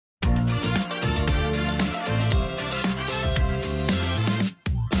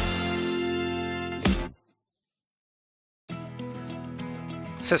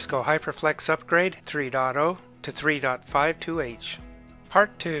Cisco HyperFlex Upgrade 3.0 to 3.52H.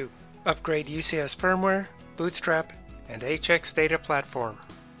 Part 2. Upgrade UCS Firmware, Bootstrap, and HX Data Platform.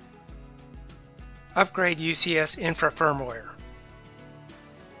 Upgrade UCS Infra Firmware.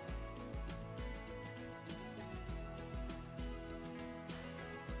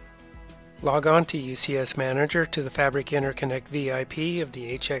 Log on to UCS Manager to the Fabric Interconnect VIP of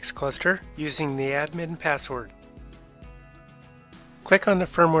the HX cluster using the admin password. Click on the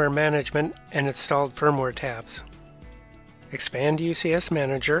Firmware Management and Installed Firmware tabs. Expand UCS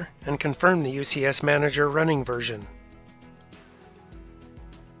Manager and confirm the UCS Manager running version.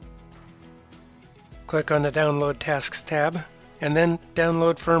 Click on the Download Tasks tab and then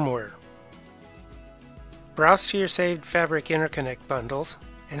Download Firmware. Browse to your saved Fabric Interconnect bundles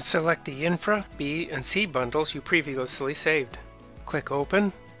and select the Infra, B, and C bundles you previously saved. Click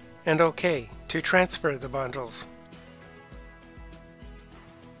Open and OK to transfer the bundles.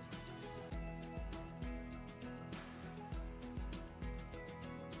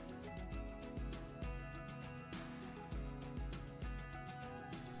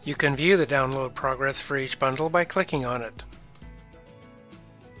 You can view the download progress for each bundle by clicking on it.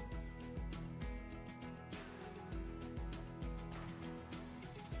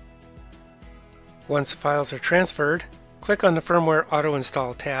 Once the files are transferred, click on the Firmware Auto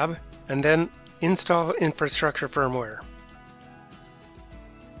Install tab and then Install Infrastructure Firmware.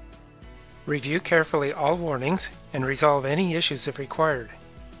 Review carefully all warnings and resolve any issues if required.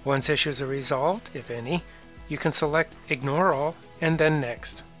 Once issues are resolved, if any, you can select Ignore All and then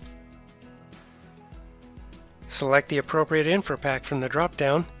Next. Select the appropriate infra pack from the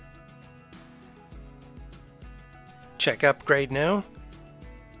drop-down. Check Upgrade Now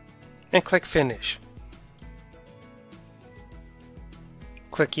and click Finish.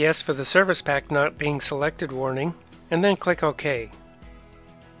 Click Yes for the service pack not being selected warning and then click OK.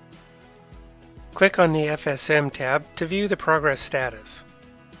 Click on the FSM tab to view the progress status.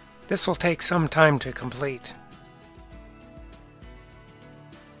 This will take some time to complete.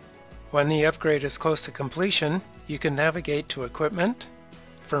 When the upgrade is close to completion, you can navigate to Equipment,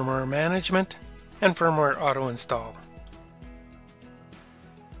 Firmware Management, and Firmware Auto Install.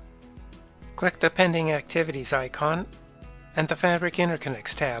 Click the Pending Activities icon and the Fabric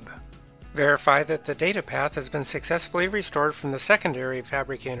Interconnects tab. Verify that the data path has been successfully restored from the secondary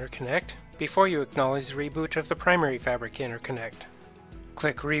Fabric Interconnect before you acknowledge the reboot of the primary Fabric Interconnect.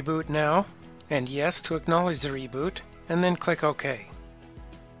 Click Reboot Now and Yes to acknowledge the reboot, and then click OK.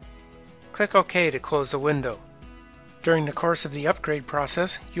 Click OK to close the window. During the course of the upgrade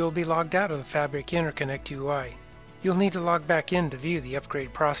process, you will be logged out of the Fabric Interconnect UI. You'll need to log back in to view the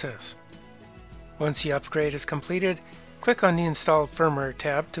upgrade process. Once the upgrade is completed, click on the Installed Firmware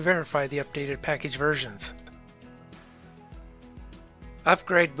tab to verify the updated package versions.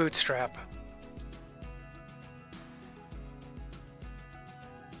 Upgrade Bootstrap.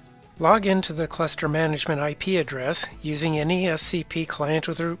 Log into the cluster management IP address using any SCP client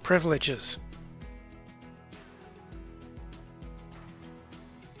with root privileges.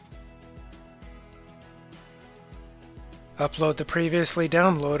 Upload the previously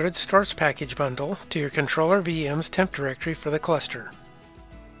downloaded storfs-package bundle to your controller VM's temp directory for the cluster.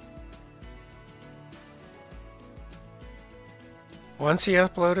 Once the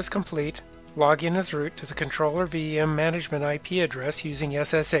upload is complete, log in as root to the controller VM management IP address using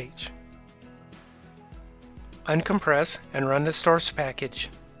SSH. Uncompress and run the storfs package.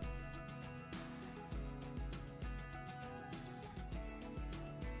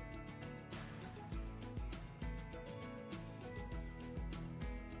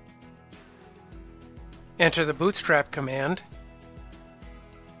 Enter the Bootstrap command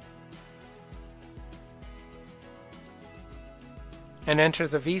and enter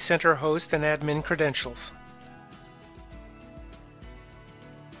the vCenter host and admin credentials.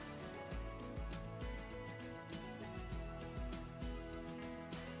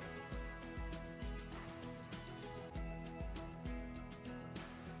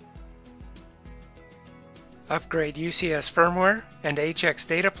 Upgrade UCS Firmware and HX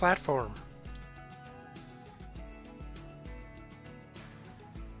Data Platform.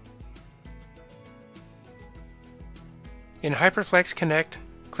 In HyperFlex Connect,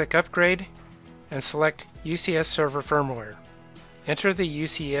 click Upgrade and select UCS Server Firmware. Enter the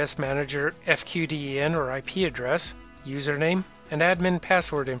UCS Manager FQDN or IP address, username, and admin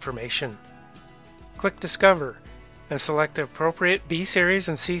password information. Click Discover and select the appropriate B-Series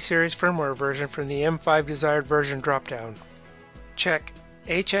and C-Series firmware version from the M5 desired version dropdown. Check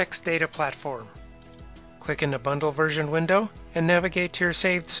HX Data Platform. Click in the Bundle Version window and navigate to your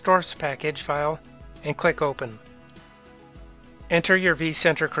saved storfs package file and click Open. Enter your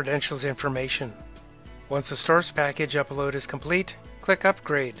vCenter credentials information. Once the storfs package upload is complete, click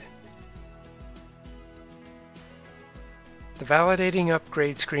Upgrade. The Validating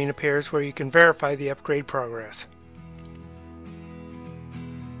Upgrade screen appears where you can verify the upgrade progress.